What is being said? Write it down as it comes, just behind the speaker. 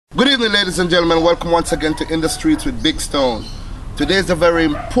Good evening, ladies and gentlemen. Welcome once again to In the Streets with Big Stone. Today is a very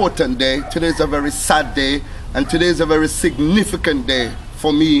important day. Today is a very sad day. And today is a very significant day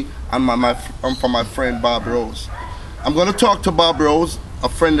for me and for my friend Bob Rose. I'm going to talk to Bob Rose, a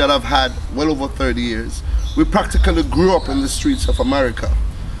friend that I've had well over 30 years. We practically grew up in the streets of America.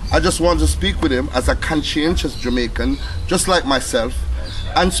 I just want to speak with him as a conscientious Jamaican, just like myself,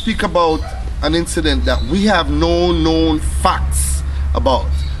 and speak about an incident that we have no known facts about.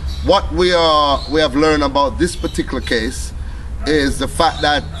 What we have learned about this particular case is the fact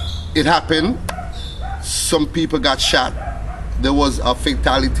that it happened, some people got shot, there was a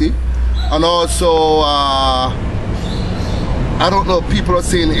fatality, and also I don't know, people are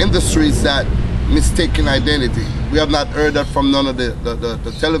saying in the streets that mistaken identity. We have not heard that from none of the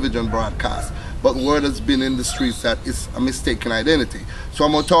television broadcasts, but word has been in the streets that it's a mistaken identity. So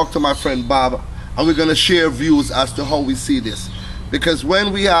I'm going to talk to my friend Bob, and we're going to share views as to how we see this. Because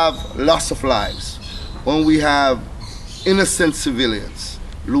when we have loss of lives, when we have innocent civilians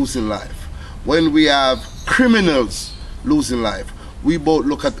losing life, when we have criminals losing life, we both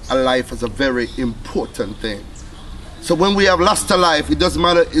look at a life as a very important thing. So when we have lost a life, it doesn't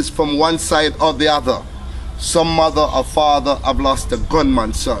matter if it's from one side or the other. Some mother or father have lost a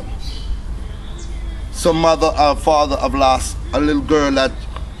gunman's son. Some mother or father have lost a little girl that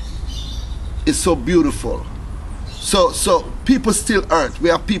is so beautiful. So people still hurt. We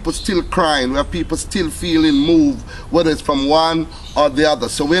have people still crying. We have people still feeling moved, whether it's from one or the other.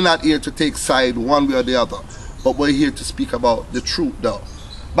 So we're not here to take side one way or the other, but we're here to speak about the truth though.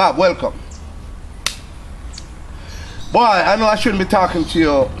 Bob, welcome. Boy, I know I shouldn't be talking to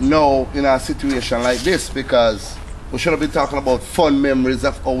you now in a situation like this, because we should have been talking about fun memories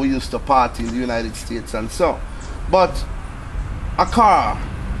of how we used to party in the United States and so. But a car,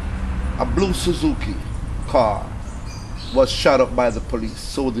 a blue Suzuki car, was shot up by the police,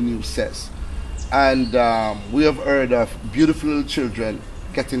 so the news says. And we have heard of beautiful little children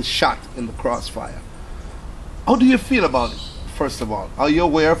getting shot in the crossfire. How do you feel about it, first of all? Are you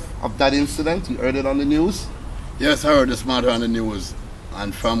aware of that incident? You heard it on the news? Yes, I heard this matter on the news,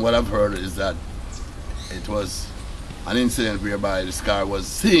 and from what I've heard is that it was an incident whereby this car was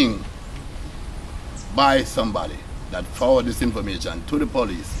seen by somebody that forwarded this information to the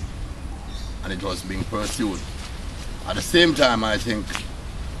police, and it was being pursued. At the same time, I think,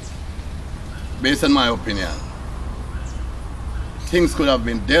 based on my opinion, things could have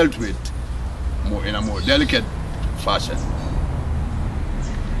been dealt with in a more delicate fashion,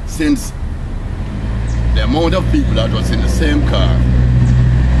 since the amount of people that was in the same car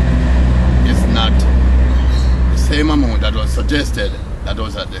is not the same amount that was suggested that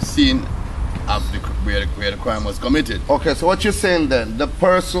was at the scene of where the crime was committed. Okay, so what you're saying then, the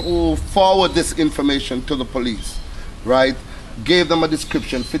person who forwarded this information to the police, right, gave them a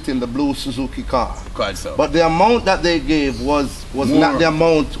description fitting the blue Suzuki car. Quite so. But the amount that they gave was not the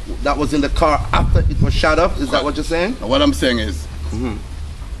amount that was in the car after it was shot up? Is that what you're saying? What I'm saying is,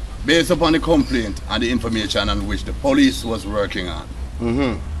 based upon the complaint and the information on which the police was working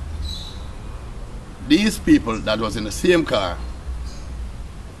on, these people that was in the same car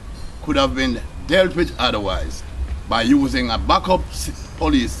could have been dealt with otherwise by using a backup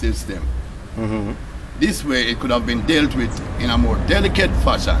police system. This way it could have been dealt with in a more delicate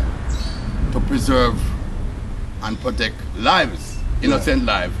fashion to preserve and protect lives, innocent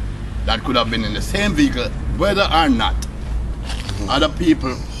lives, that could have been in the same vehicle, whether or not other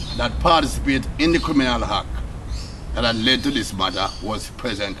people that participate in the criminal act that had led to this matter was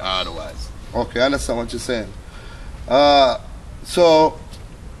present or otherwise. Okay, I understand what you're saying. So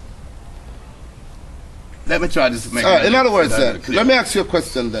let me try this. In other words, let me ask you a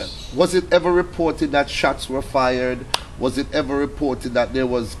question then. Was it ever reported that shots were fired? Was it ever reported that there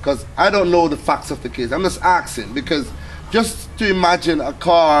was, because I don't know the facts of the case. I'm just asking, because just to imagine a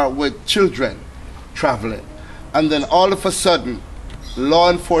car with children traveling, and then all of a sudden,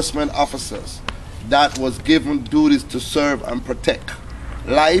 law enforcement officers that was given duties to serve and protect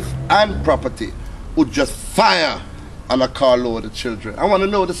life and property would just fire on a car load of children. I want to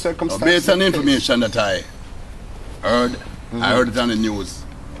know the circumstances. Based on the information that I heard, I heard it on the news.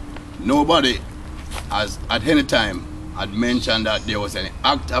 Nobody has at any time had mentioned that there was any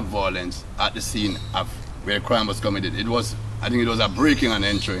act of violence at the scene of where the crime was committed. It was, I think it was a breaking and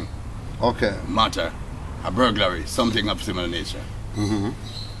entering matter, a burglary, something of similar nature.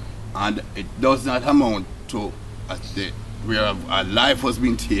 And it does not amount to where a life was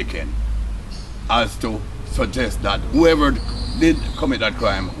being taken as to suggest that whoever did commit that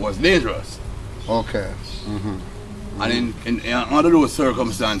crime was dangerous. Okay. And in under those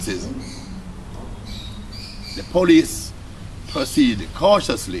circumstances, the police proceed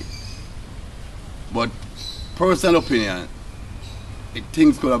cautiously. But personal opinion,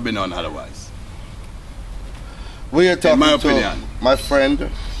 things could have been done otherwise. We are talking in my to opinion. My friend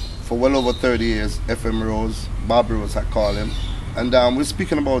for well over 30 years, FM Rose, Bob Rose I call him. And we're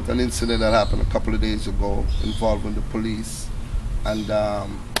speaking about an incident that happened a couple of days ago involving the police and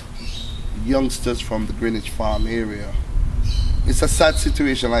youngsters from the Greenwich Farm area. It's a sad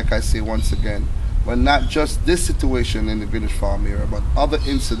situation, like I say once again, but not just this situation in the Greenwich Farm area, but other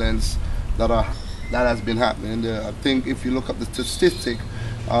incidents that has been happening there. I think if you look at the statistic,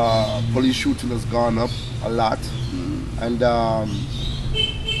 police shooting has gone up a lot, and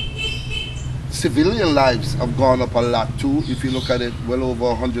civilian lives have gone up a lot too. If you look at it, well over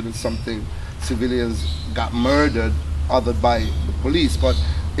 100 and something civilians got murdered other by the police. But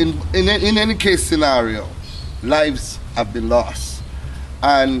in any case scenario, lives have been lost.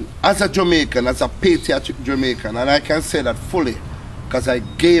 And as a Jamaican, as a patriotic Jamaican, and I can say that fully because I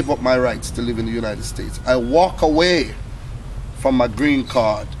gave up my rights to live in the United States. I walk away from my green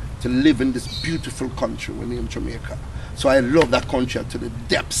card to live in this beautiful country we name Jamaica. So I love that country to the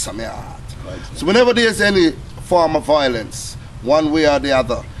depths of my heart. Right. So whenever there's any form of violence, one way or the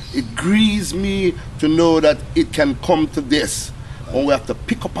other, it grieves me to know that it can come to this, when we have to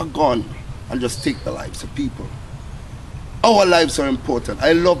pick up a gun and just take the lives of people. Our lives are important.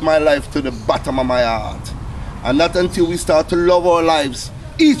 I love my life to the bottom of my heart. And not until we start to love our lives,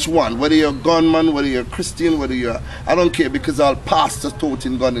 each one, whether you're a gunman, whether you're a Christian, whether you're, I don't care, because all pastors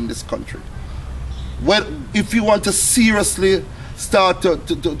toting gun in this country. Well, if you want to seriously start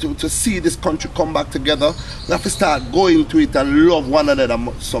to see this country come back together, we have to start going to it and love one another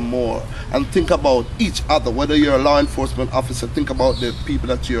some more and think about each other. Whether you're a law enforcement officer, think about the people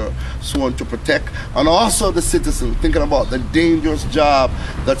that you're sworn to protect, and also the citizen, thinking about the dangerous job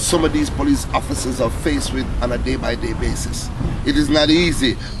that some of these police officers are faced with on a day-by-day basis. It is not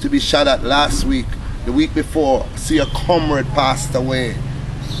easy to be shot at last week, the week before, see a comrade passed away,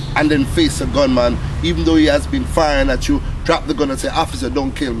 and then face a gunman, even though he has been firing at you, drop the gun and say, officer,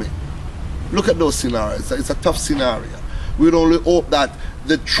 don't kill me. Look at those scenarios. It's a tough scenario. We'd only hope that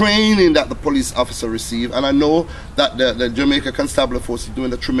the training that the police officer receive, and I know that the Jamaica Constabulary Force is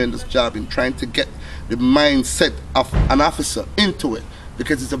doing a tremendous job in trying to get the mindset of an officer into it,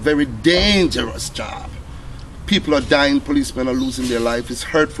 because it's a very dangerous job. People are dying, policemen are losing their life. It's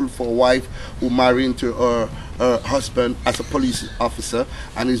hurtful for a wife who married into her husband as a police officer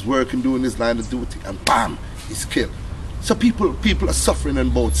and is working, doing his line of duty, and bam, he's killed. So people are suffering on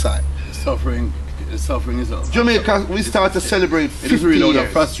both sides. Suffering is up. Jamaica, we start to celebrate 50 years. It is really out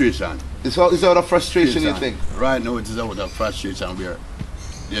of frustration. It's out of frustration, you think? Right now it is out of frustration where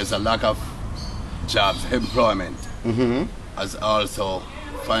there's a lack of jobs, employment, as also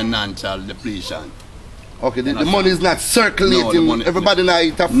financial depletion. Okay, the money is not circulating. No, everybody now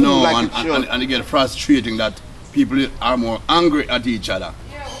eat a food like it should. And it gets frustrating that people are more angry at each other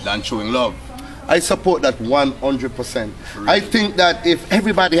than showing love. I support that 100%. Really? I think that if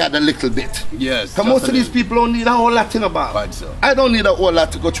everybody had a little bit. Yes. Because most of these people don't need a whole lot in about. Right, so. I don't need a whole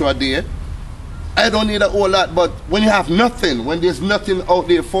lot to go through a day. I don't need a whole lot, but when you have nothing, when there's nothing out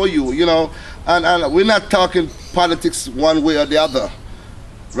there for you, you know, and we're not talking politics one way or the other.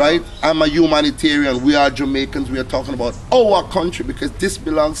 Right? I'm a humanitarian. We are Jamaicans. We are talking about our country because this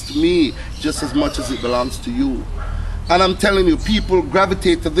belongs to me just as much as it belongs to you. And I'm telling you, people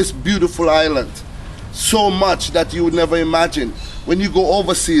gravitate to this beautiful island so much that you would never imagine. When you go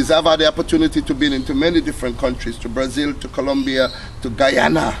overseas, I've had the opportunity to be into many different countries, to Brazil, to Colombia, to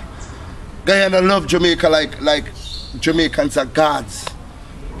Guyana. Guyana love Jamaica like Jamaicans are gods.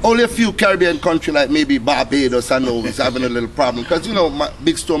 Only a few Caribbean countries like maybe Barbados, I know, is having a little problem. Because, you know, my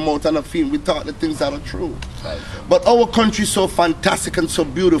big storm out and a film, we talk the things that are true. Right. But our country is so fantastic and so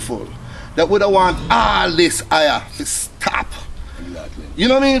beautiful that we don't want all this higher to stop. Exactly. You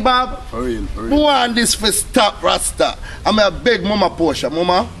know what I mean, Bob? For real, for real. We want this to stop, Rasta. I'm a big Mama Portia.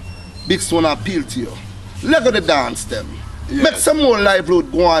 Mama, big stone appeal to you. Let go the dance them. Yes. Make some more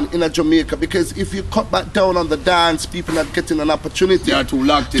livelihood go on in Jamaica, because if you cut back down on the dance, people not getting an opportunity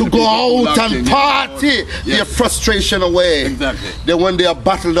to go out and party, their frustration away. Exactly. Then when they are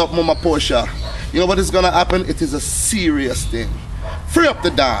battled up, Mama Portia, you know what is going to happen? It is a serious thing. Free up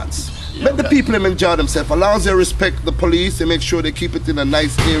the dance. Let the people enjoy themselves. As long as they respect the police, they make sure they keep it in a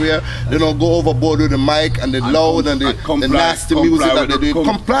nice area. They don't go overboard with the mic and the loud and the nasty music that they do.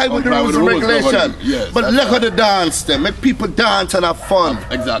 Comply with the rules and regulation. Yes, but let her the dance them. Make people dance and have fun.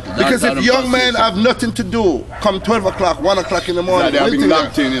 Exactly. Because if young men have nothing to do, come 12 o'clock, 1 o'clock in the morning, they're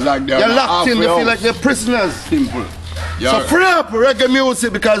locked in. It's like they're locked in. They feel like they're prisoners. Simple. So free up reggae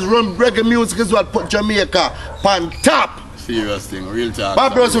music, because reggae music is what put Jamaica on top. serious thing, real talk.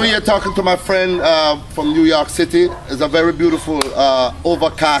 Bob Bros, when you're talking to my friend from New York City, it's a very beautiful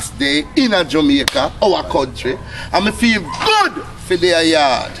overcast day in Jamaica, our country. And I feel good for their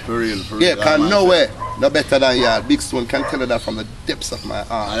yard. For real, for real. Yeah, real. can nowhere no better than yard. Big Stone can tell you that from the depths of my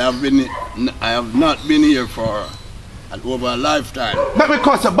heart. I have not been here for over a lifetime. But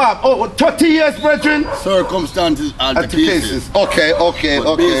because of Bob, 30 years, brethren? Circumstances and the cases. Okay,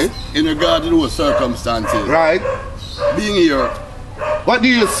 okay. In regard to those circumstances. Right. Being here. What do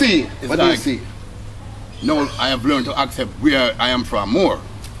you see? What do you see? No, I have learned to accept where I am from more.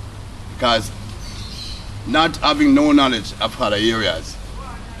 Because not having no knowledge of other areas,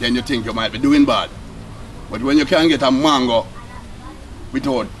 then you think you might be doing bad. But when you can get a mango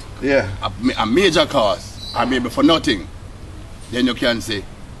without a major cause, or maybe for nothing, then you can say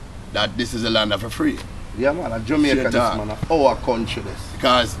that this is a land of a free. Yeah, man, a Jamaica, this man, our country, this.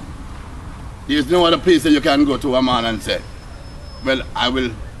 Because there's no other place that you can go to a man and say, well, I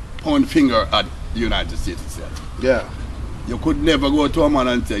will point finger at the United States itself. Yeah. You could never go to a man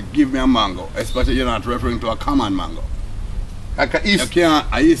and say, give me a mango, especially you're not referring to a common mango. Like a East, you can't,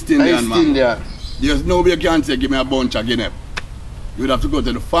 a East Indian mango. There's nobody can say, give me a bunch of guinea. You would have to go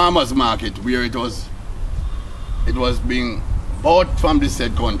to the farmer's market where it was being bought from the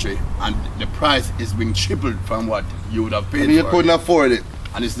said country and the price is being tripled from what you would have paid and you couldn't afford it.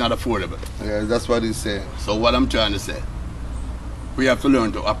 And it's not affordable. Yeah, that's what he's saying. So what I'm trying to say, we have to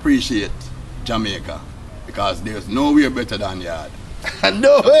learn to appreciate Jamaica because there's nowhere better than yard.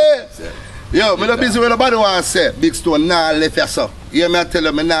 No way! Yo, I'm not busy with nobody want to say. Big Stone, nah left here, sir. You hear me tell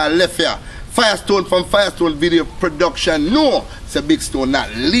you, nah left here. Firestone from Firestone Video Production, no. Say Big Stone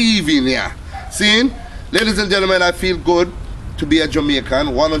not leaving here. See? Ladies and gentlemen, I feel good to be a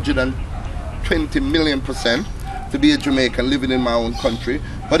Jamaican, 120 million% to be a Jamaican living in my own country.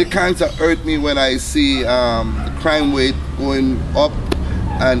 But it kind of hurt me when I see the crime rate going up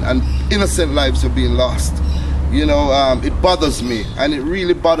and innocent lives are being lost. You know, it bothers me, and it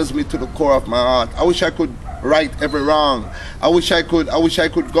really bothers me to the core of my heart. I wish I could right every wrong. I wish I could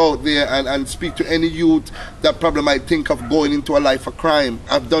go out there and speak to any youth that probably might think of going into a life of crime.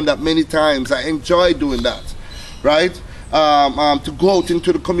 I've done that many times. I enjoy doing that, right? To go out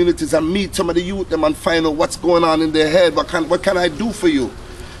into the communities and meet some of the youth them and find out what's going on in their head. What can I do for you?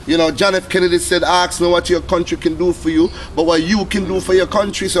 You know, John F. Kennedy said, ask not what your country can do for you, but what you can do for your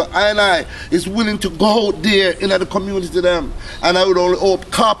country. So I is willing to go out there in the community to them. And I would only hope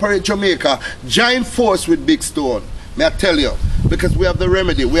corporate Jamaica join force with Big Stone. May I tell you, because we have the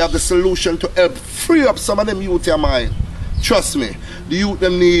remedy, we have the solution to help free up some of them youth your mind. Trust me, the youth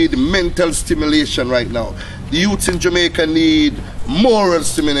them need mental stimulation right now. The youths in Jamaica need moral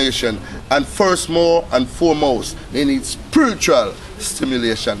stimulation, and first, more and foremost, they need spiritual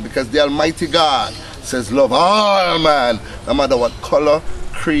stimulation, because the Almighty God says love all man, no matter what color,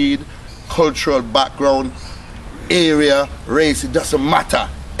 creed, cultural background, area, race, it doesn't matter.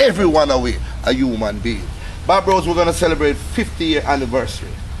 Everyone away a human being. Bob Bros, we're gonna celebrate 50-year anniversary.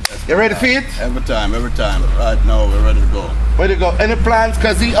 You ready for it? Every time. Right now we're ready to go. Ready to go. Any plans?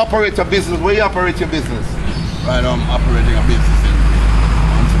 Because he operates a business. Where you operate your business? Right now I'm operating a business in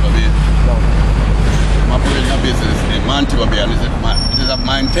Montego Bay. I'm operating a business in Montego Bay, and it is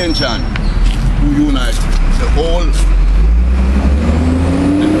my intention to unite the whole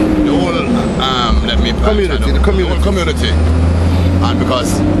community. And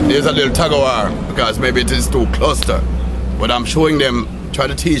because there's a little tug of war, because maybe it is too cluster, but I'm showing them, try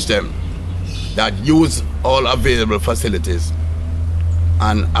to teach them that use all available facilities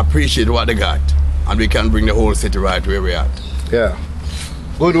and appreciate what they got, and we can bring the whole city right where we're at. Yeah.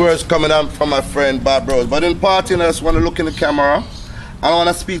 Good words coming out from my friend Bob Bros. But in parting, I just want to look in the camera and I want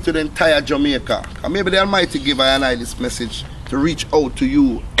to speak to the entire Jamaica. And maybe the Almighty give I and I this message to reach out to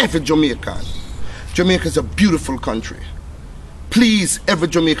you, every Jamaican. Jamaica is a beautiful country. Please, every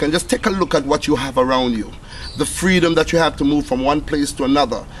Jamaican, just take a look at what you have around you. The freedom that you have to move from one place to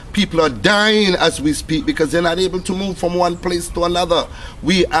another. People are dying as we speak because they're not able to move from one place to another.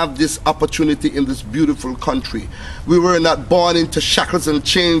 We have this opportunity in this beautiful country. We were not born into shackles and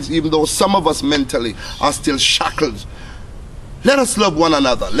chains, even though some of us mentally are still shackled. Let us love one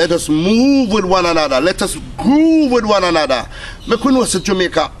another. Let us move with one another. Let us groove with one another. Make we know it's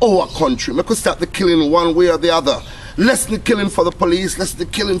Jamaica, our country. Make we start the killing one way or the other. Less the killing for the police, less the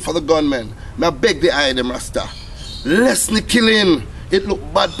killing for the gunmen. May I beg the eye them Rasta. Less the killing. It look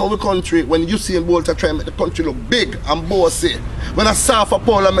bad for the country when USAIN Bolt try to make the country look big and bossy. When ASAFA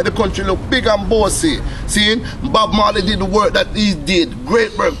POWELL make the country look big and bossy. See, Bob Marley did the work that he did.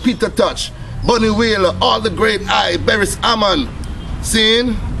 Great work, Peter Touch, Bunny Wheeler, all the great eye, Beres Hammond.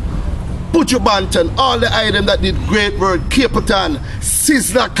 See, Buju Banton, all the items that did great work, Capleton,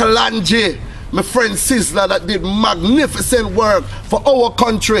 SIZZLA, KOLONJI, my friend SIZZLA that did magnificent work for our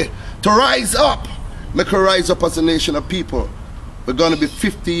country to rise up. Make her rise up as a nation of people. We're going to be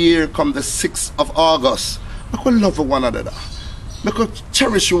 50 years come the 6th of August. Make we love one another. Make we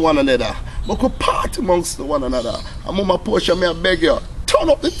cherish one another. Make we part amongst one another. And Mama Portia, may I beg you, turn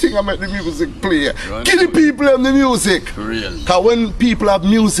up the thing and make the music play. Give the people them the music. For real. Because when people have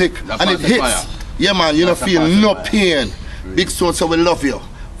music that and it hits, fire. yeah man, you don't feel no pain. Big Stone say we love you.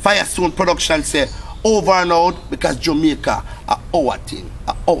 Firestone Production say over and out because Jamaica are our thing,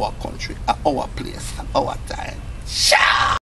 are our country, are our place, are our time. Sha!